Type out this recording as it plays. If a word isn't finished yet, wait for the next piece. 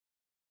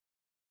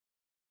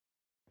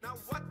Now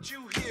what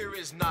you hear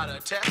is not a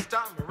test,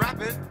 I'm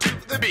rapping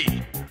to the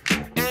beat.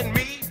 And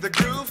me, the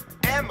groove,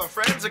 and my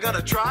friends are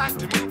gonna try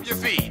to move your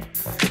feet.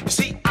 You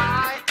see,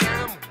 I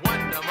am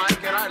Wonder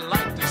Mike, and I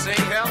like to say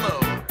hello.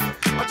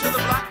 To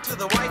the black, to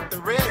the white, the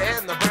red,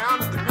 and the brown,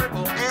 the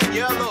purple, and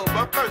yellow.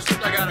 But first,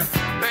 I gotta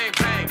bang,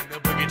 bang, the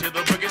boogie to the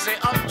boogie. Say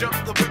up, jump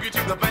the boogie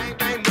to the bang,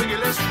 bang, boogie.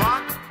 Let's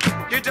rock.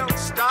 You don't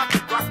stop,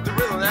 rock the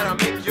rhythm that'll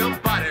make your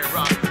body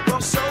rock.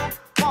 Well, so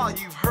far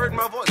you've heard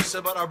my voice,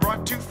 but I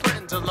brought two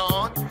friends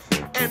along.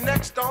 And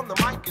next on the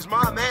mic is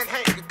my man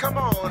Hank. Come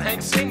on,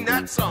 Hank, sing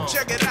that song.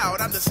 Check it out,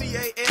 I'm the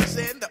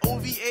CASN, the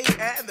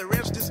OVA, and the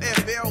rest is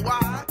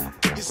FLY.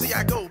 You see,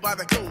 I go by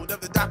the code of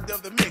the doctor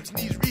of the mix, and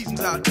these reasons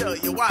I'll tell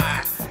you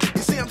why.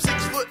 You see, I'm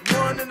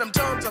 6'1", and I'm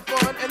tons of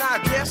fun, and I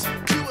dress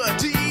to a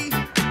T.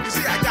 You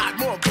see, I got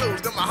more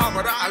clothes than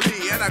Muhammad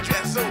Ali, and I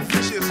dress so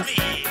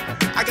viciously.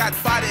 I got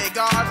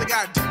bodyguards, I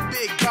got two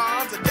big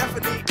cars, I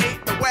definitely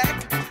ain't the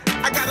whack.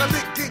 I got a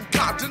Lincoln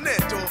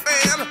Continental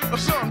and a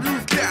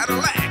sunroof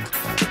Cadillac.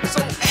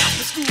 So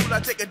after school, I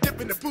take a dip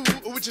in the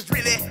pool, which is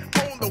really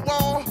on the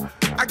wall.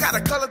 I got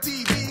a color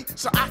TV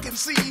so I can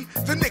see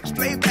the Knicks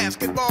play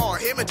basketball.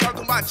 Hear me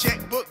talking about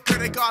checkbook,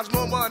 credit cards,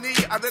 more money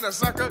than a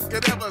sucker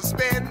could ever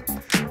spend.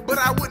 But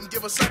I wouldn't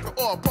give a sucker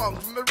or a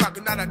punk from the rock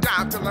and not a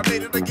dime till I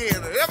made it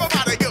again.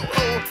 Everybody go,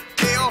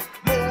 hotel,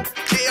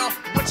 motel,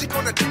 what you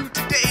gonna do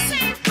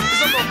today?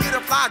 Cause I'm gonna get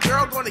a fly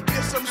girl, gonna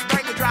get some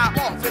spank and drive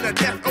off in a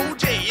death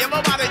OJ.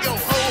 Everybody go,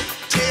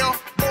 hotel,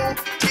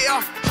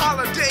 motel,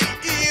 holiday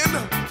inn.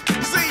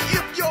 See,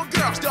 if your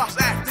girl starts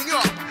acting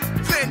up,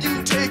 then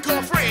you take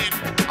her friend.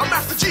 I'm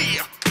Master G,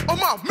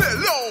 my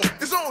mellow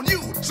is on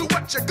you, so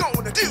what you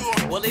gonna do?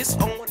 Well, it's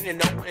on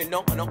and on and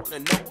on and on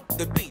and on.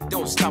 The beat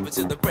don't stop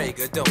until the break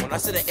of dawn. I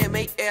said a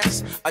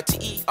M-A-S, a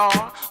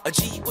T-E-R, a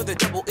G with a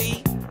double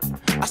E.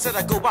 I said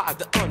I go by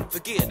the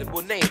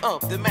unforgettable name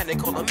of the man they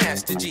call a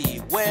Master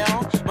G.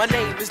 Well, my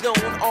name is known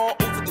all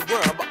over the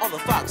world by all the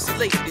foxy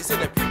ladies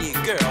and the pretty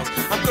girls.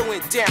 I'm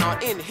going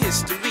down in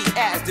history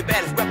as the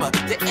baddest rapper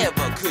that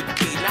ever could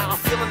be. Now I'm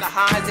feeling the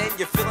highs and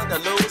you're feeling the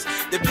lows.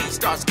 The beat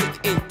starts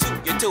getting into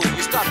your toe.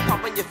 You start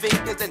pumping your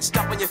fingers and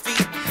stomping your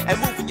feet and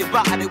moving your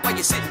body while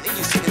you're sitting and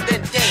you're sitting.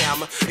 Then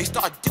damn, they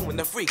start doing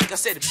the freak. I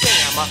said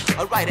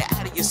bam, right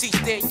out of your seat.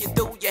 Then you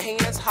throw your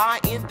hands high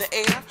in the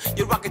air.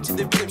 You're rocking to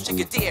the rhythm, shake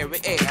your dairy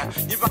air.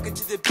 You're rocking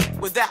to the beat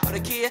without a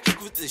care.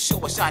 With the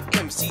show, I shot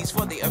MCs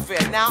for the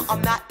affair. Now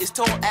I'm not as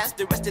tall as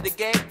the rest of the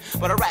gang,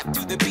 but I rap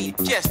to the beat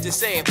just the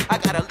same. I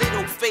got a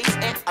little face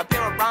and a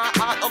pair of rhyme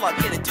eyes. All I'm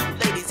here to do,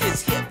 ladies,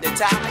 is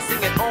hypnotize.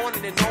 Sing it on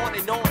and on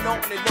and on and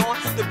on and on.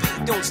 The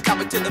beat don't stop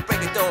until the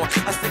break of dawn.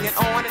 I sing it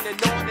on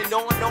and on and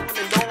on and on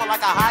and on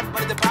like a hot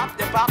butter. The pop,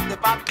 the pop, the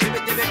pop, give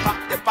it,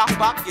 pop, the pop,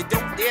 pop. You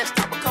don't dare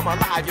stop or come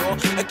alive, y'all.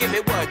 Give me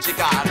what you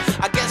got.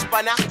 I guess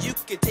by now you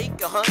can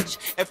take a hunch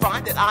and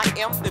find that I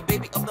am the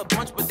baby of the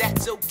bunch, but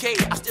that's okay.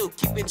 I still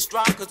keep it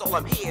strong, cause all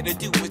I'm here to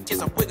do is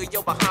just a wiggle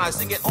your behind.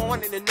 Sing it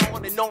on and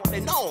on and on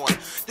and on.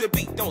 The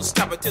beat don't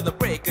stop until the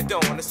break of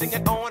dawn. I sing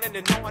it on and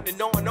on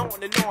and on and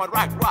on and on.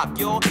 Rock,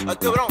 y'all.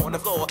 Do it on the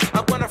floor.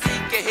 I'm gonna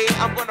freak you here,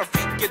 I'm gonna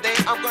freak you there.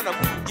 I'm gonna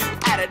move you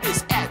out of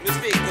this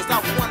atmosphere, cause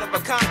I'm one of a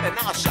kind and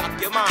I'll shock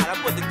your mind. I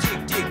put the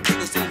jig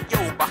jiggles in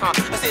your behind.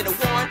 I said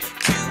 1,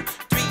 2,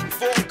 3,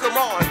 4. Come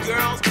on,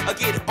 girls,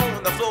 get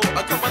on the floor.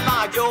 Come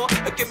alive, y'all.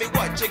 Give me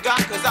what you got,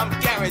 cause I'm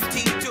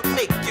guaranteed to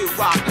make you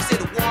rock. I said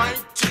 1,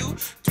 2,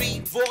 3,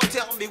 4.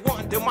 Tell me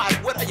Wonder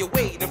Mike, what are you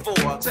waiting for?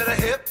 To the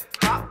hip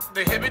hop,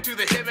 the hippie to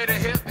the hippie, the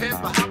hip hip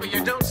hopper.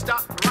 You don't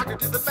stop, rockin'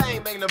 to the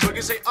bang bang the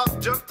boogie. Say up,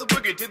 jump the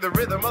boogie to the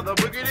rhythm of the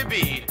boogie to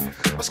beat.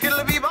 Well, skittle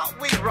bebop,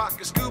 we rock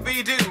a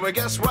Scooby Doo. And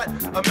guess what,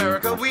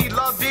 America, we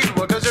love you.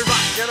 Cause you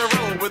rock and a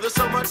roll with us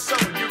so much so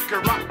you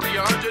can rock till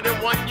you're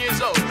 101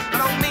 years old. I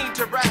don't mean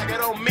to brag, I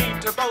don't mean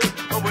to boast,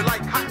 but we're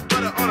like hot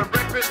butter on a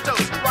breakfast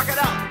toast. Rock it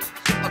out,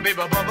 a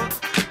baby bubba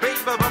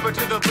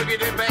to the boogie,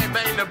 then bang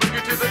bang the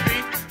boogie to the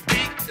beat.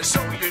 Beat is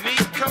so unique.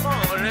 Come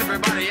on,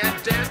 everybody,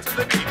 and dance to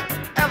the beat.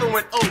 Ever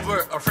went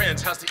over a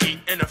friend's house to eat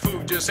and the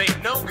food just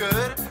ain't no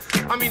good?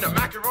 I mean, the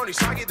macaroni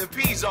soggy, the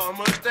peas are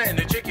mushed, and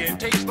the chicken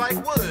tastes like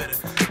wood.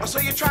 So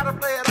you try to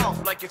play it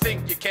off like you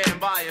think you can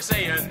by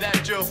saying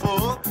that you're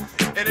full.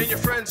 And then your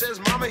friend says,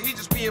 Mama, he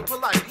just being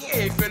polite. He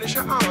ain't finished.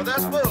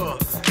 That's bull.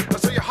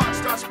 So your heart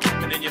starts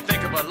pumping and you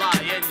think of a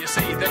lie and you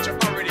say that you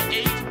already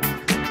ate.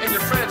 And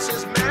your friend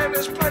says, man,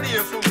 there's plenty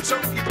of food, so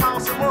you pile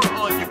some more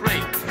on your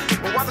plate.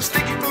 But while the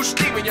sticky food's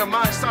steaming, your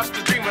mind starts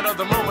to dreaming of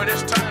the moment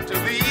it's time to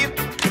leave.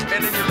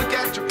 And then you look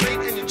at your plate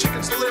and your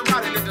chicken's slowly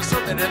rotting into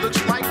something that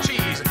looks like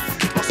cheese.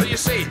 So you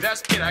say,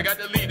 that's it, I got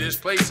to leave this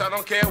place. I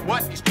don't care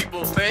what these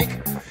people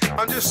think.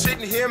 I'm just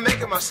sitting here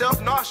making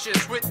myself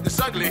nauseous with this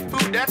ugly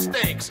food that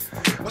stinks.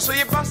 So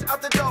you bust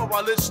out the door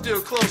while it's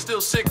still closed,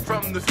 still sick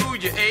from the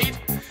food you ate.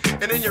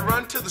 And then you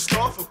run to the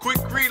store for quick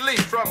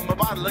relief from a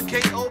bottle of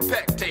KO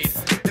Pectate.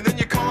 And then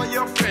you call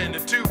your friend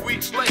 2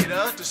 weeks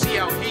later to see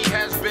how he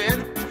has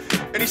been.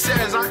 And he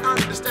says, I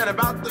understand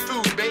about the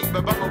food, babe,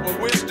 but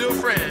we're still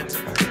friends.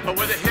 But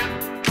with a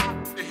hip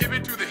hop, the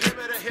hippie to the hip,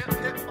 the hip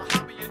hip, the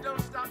hopper, you don't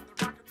stop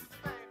the rocket to the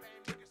bang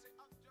bang. You say,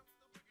 up, jump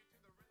the boogie to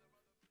the rhythm.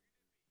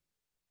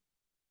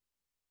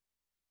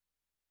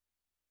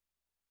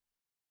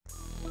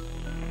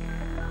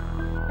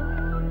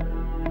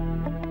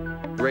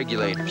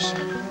 regulators.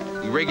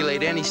 We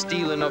regulate any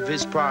stealing of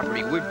his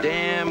property. We're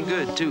damn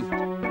good, too.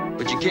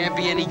 But you can't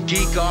be any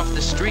geek off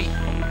the street.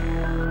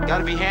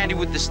 Gotta be handy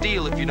with the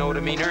steel, if you know what I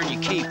mean. Earn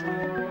your keep.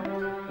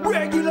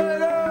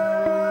 Regulators!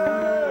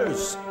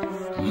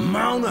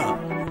 Mount up!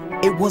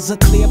 It was a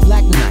clear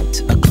black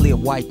night, a clear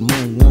white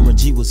moon. Warren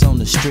G was on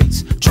the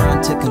streets,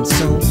 trying to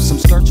consume some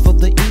skirts for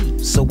the E,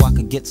 so I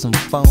could get some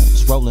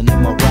phones. Rolling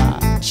in my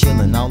ride,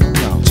 chilling all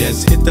alone.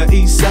 Just hit the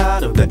east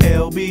side of the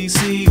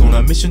LBC, on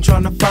a mission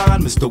trying to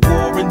find Mr.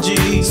 Warren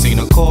G. Seen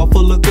a car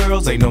full of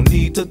girls, ain't no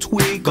need to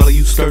tweak. All of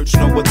you search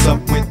know what's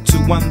up with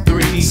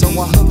 213. So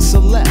I hooked a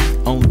left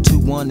on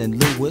 21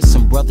 and Lewis.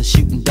 Some brothers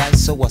shooting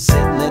dice, so I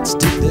said, let's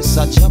do this.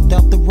 I jumped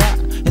out the ride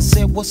and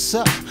said, what's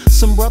up?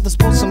 Some brothers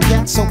pulled some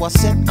gas, so I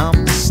said,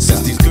 I'm stuck.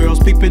 Since these girls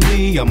peeping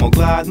me, I'm gonna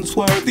glide and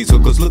swerve. These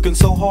hookers looking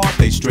so hard,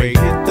 they straight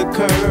hit the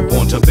curve.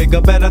 On to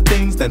bigger, better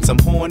things than some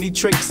horny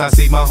tricks. I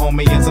see my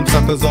homie and some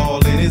suckers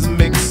all in his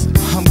mix.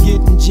 I'm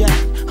getting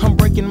jacked, I'm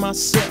breaking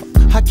myself.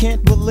 I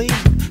can't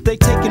believe they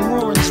taking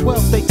Warren's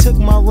wealth. They took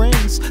my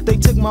rings, they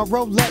took my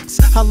Rolex.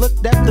 I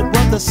looked at the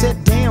brother,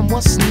 said, damn,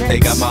 what's next? They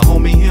got my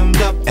homie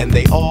hemmed up and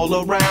they all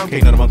around.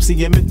 Can't none of them see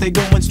him if they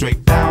going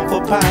straight pound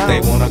for pound.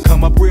 They wanna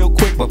come up real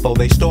quick before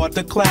they start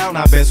to clown.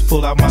 I best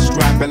pull out my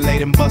strap and lay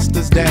them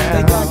busters down.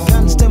 They got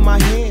guns to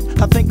my head,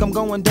 I think I'm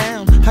going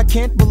down. I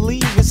can't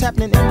believe it's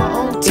happening in my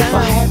own town. If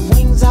I had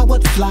wings, I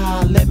would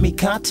fly, let me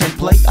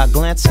contemplate. I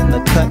glance in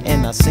the cut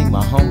and I see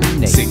my homie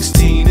Nate.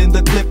 16 in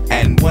the clip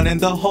and 1 in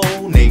the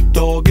hole. Nate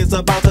Dogg is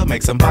about to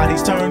make some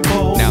bodies turn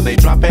cold. Now they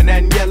dropping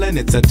and yelling,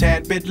 it's a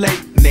tad bit late.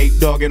 Nate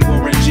Dogg and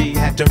Warren G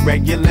had to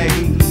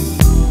regulate.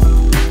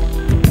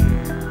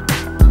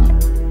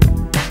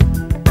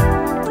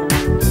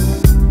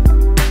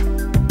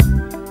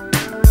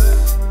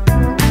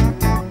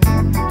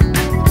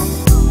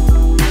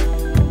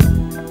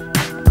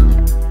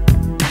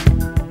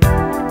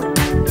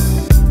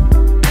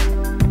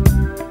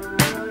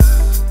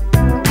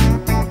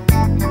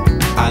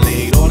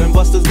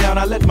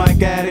 I let my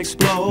gad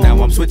explode.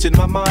 Now I'm switching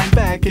my mind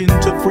back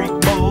into freak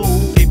mode.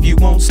 If you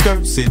won't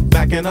skirt, sit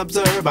back and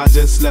observe. I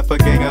just left a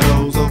gang of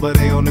those over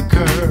there on the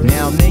curb.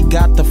 Now they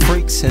got the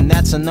freaks and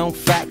that's a known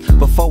fact.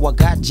 Before I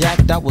got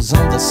jacked, I was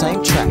on the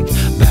same track.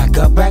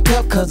 Back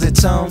up, cause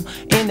it's on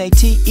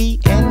N-A-T-E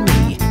and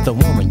me, the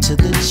Warren to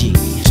the G.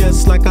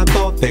 Just like I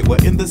thought, they were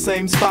in the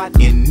same spot,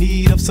 in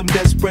need of some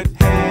desperate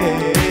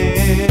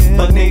help.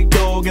 But Nate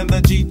Dogg and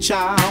the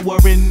G-Child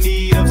were in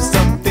need of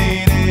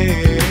something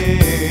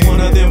else. One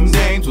of them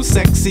dames was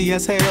sexy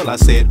as hell. I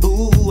said,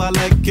 ooh, I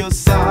like your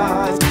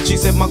size. She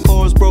said my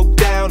chords broke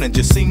down and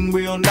just sing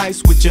real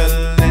nice. Would you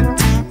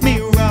let me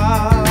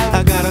ride?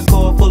 I got a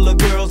car full of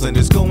girls and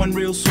it's going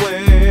real swell.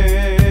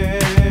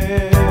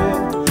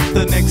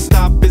 The next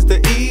stop is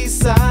the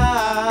East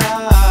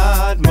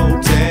Side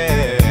Motel.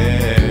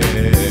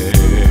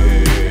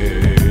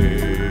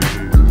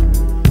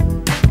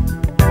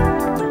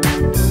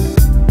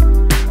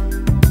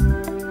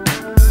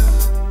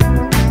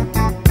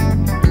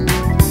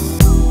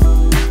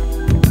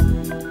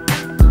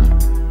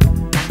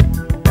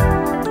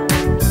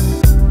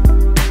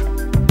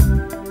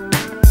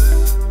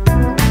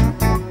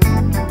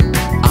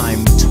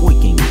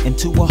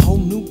 To a whole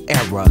new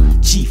era,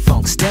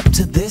 G-Funk, step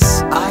to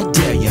this, I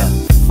dare ya.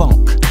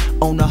 Funk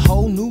on a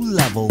whole new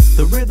level.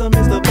 The rhythm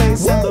is the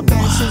bass and the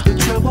bass is the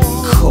treble.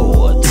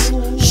 Chords,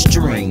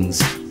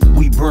 strings,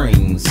 we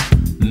brings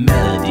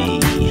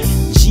melody.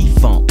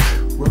 G-Funk,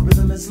 where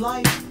rhythm is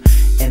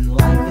life and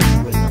life is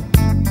rhythm.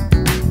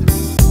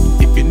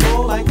 If you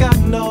know like I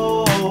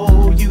know,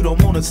 you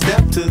don't wanna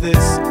step to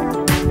this.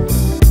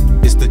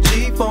 It's the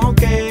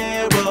G-Funk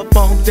era,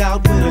 funked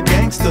out